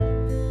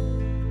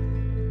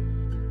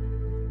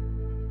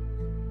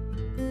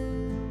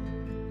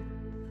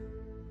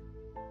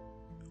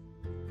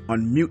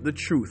Unmute the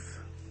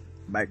Truth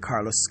by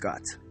Carlos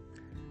Scott.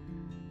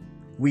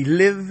 We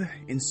live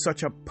in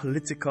such a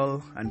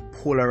political and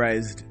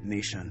polarized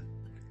nation.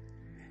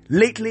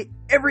 Lately,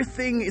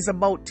 everything is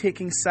about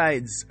taking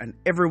sides, and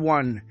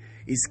everyone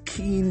is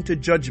keen to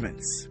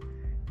judgments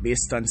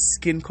based on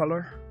skin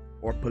color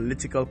or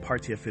political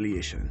party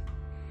affiliation.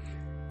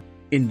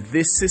 In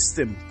this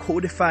system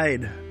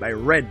codified by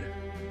red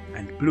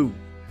and blue,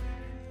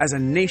 as a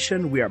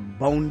nation we are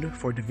bound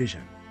for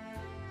division.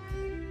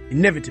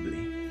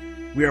 Inevitably,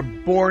 we are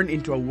born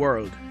into a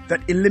world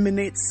that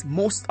eliminates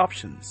most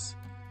options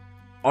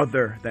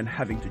other than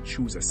having to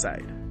choose a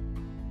side.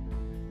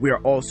 We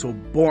are also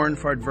born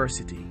for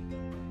adversity.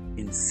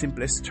 In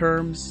simplest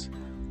terms,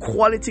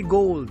 quality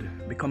gold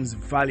becomes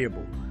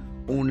valuable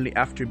only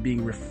after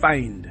being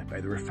refined by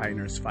the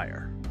refiner's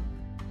fire.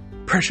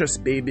 Precious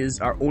babies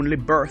are only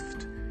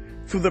birthed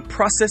through the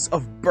process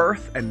of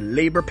birth and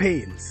labor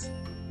pains.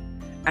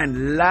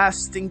 And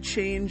lasting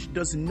change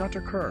does not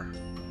occur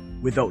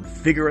without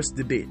vigorous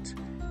debate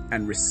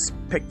and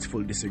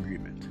respectful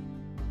disagreement.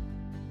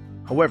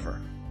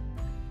 However,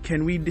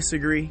 can we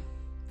disagree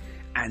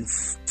and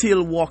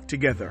still walk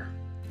together,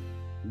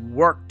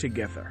 work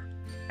together,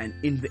 and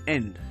in the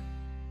end,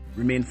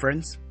 remain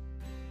friends?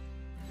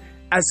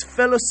 As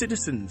fellow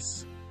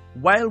citizens,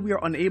 while we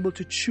are unable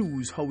to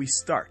choose how we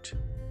start,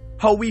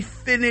 how we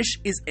finish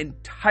is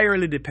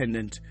entirely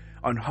dependent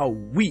on how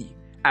we,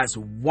 as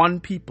one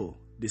people,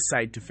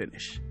 decide to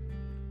finish.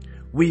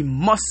 We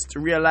must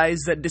realize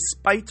that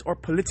despite our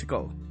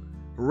political,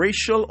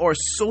 racial, or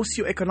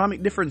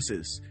socioeconomic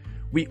differences,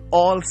 we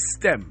all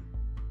stem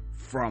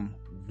from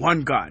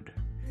one God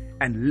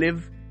and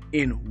live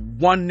in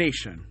one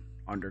nation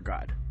under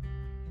God.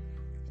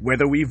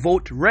 Whether we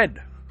vote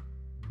red,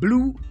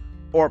 blue,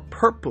 or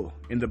purple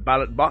in the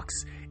ballot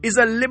box is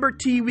a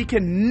liberty we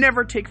can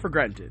never take for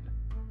granted.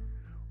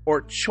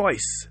 Our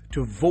choice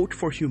to vote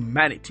for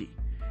humanity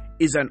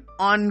is an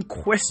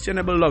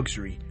unquestionable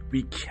luxury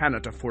we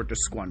cannot afford to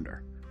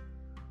squander.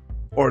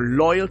 Our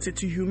loyalty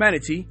to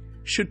humanity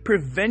should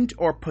prevent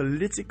our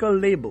political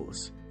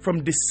labels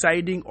from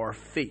deciding our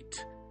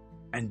fate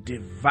and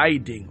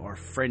dividing our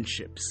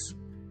friendships.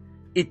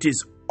 It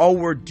is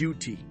our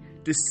duty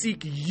to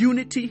seek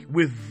unity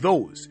with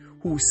those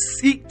who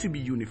seek to be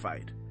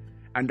unified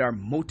and are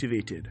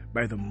motivated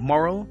by the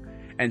moral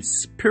and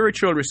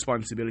spiritual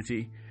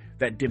responsibility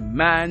that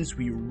demands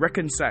we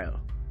reconcile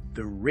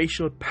the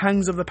racial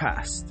pangs of the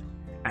past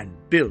and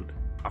build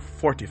a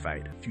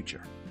fortified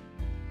future.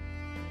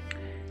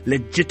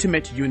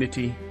 Legitimate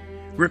unity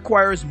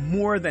requires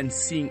more than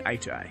seeing eye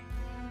to eye.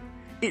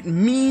 It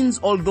means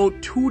although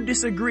two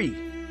disagree,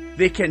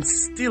 they can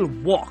still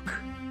walk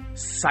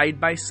side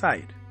by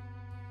side,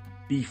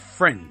 be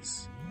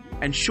friends,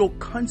 and show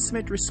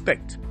consummate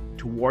respect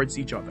towards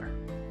each other.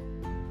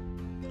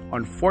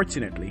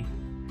 Unfortunately,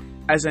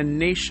 as a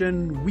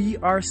nation, we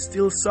are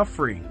still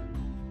suffering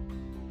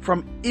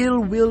from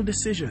ill-will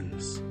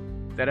decisions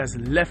that has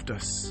left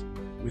us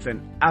with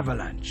an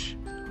avalanche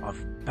of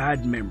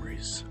bad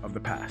memories of the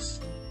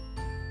past.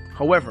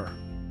 However,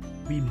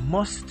 we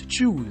must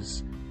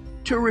choose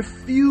to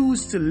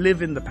refuse to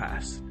live in the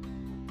past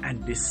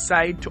and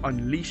decide to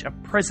unleash a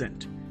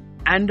present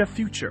and a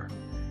future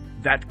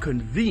that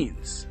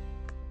convenes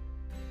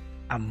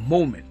a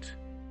moment,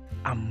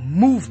 a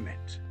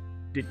movement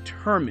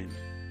determined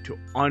to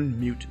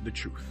unmute the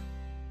truth.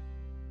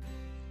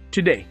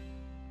 Today,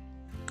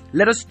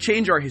 let us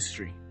change our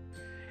history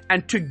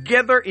and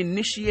together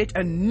initiate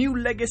a new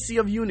legacy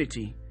of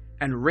unity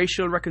and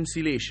racial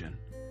reconciliation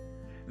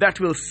that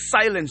will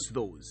silence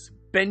those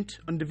bent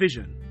on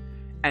division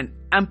and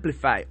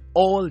amplify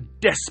all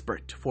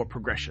desperate for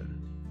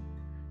progression.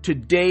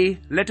 Today,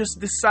 let us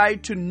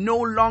decide to no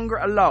longer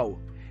allow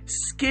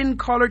skin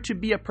color to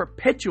be a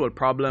perpetual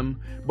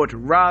problem, but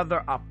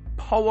rather a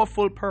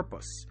powerful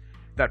purpose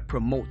that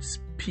promotes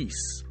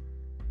peace,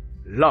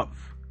 love,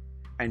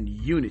 and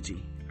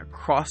unity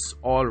across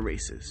all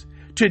races.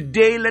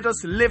 Today, let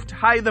us lift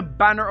high the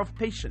banner of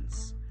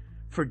patience,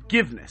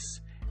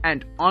 forgiveness,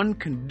 and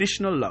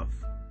unconditional love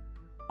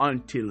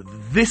until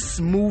this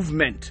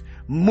movement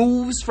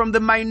moves from the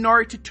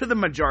minority to the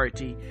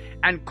majority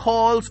and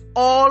calls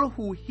all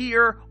who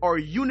hear our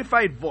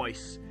unified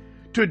voice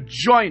to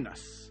join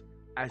us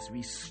as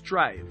we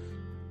strive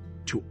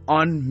to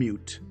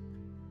unmute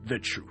the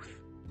truth.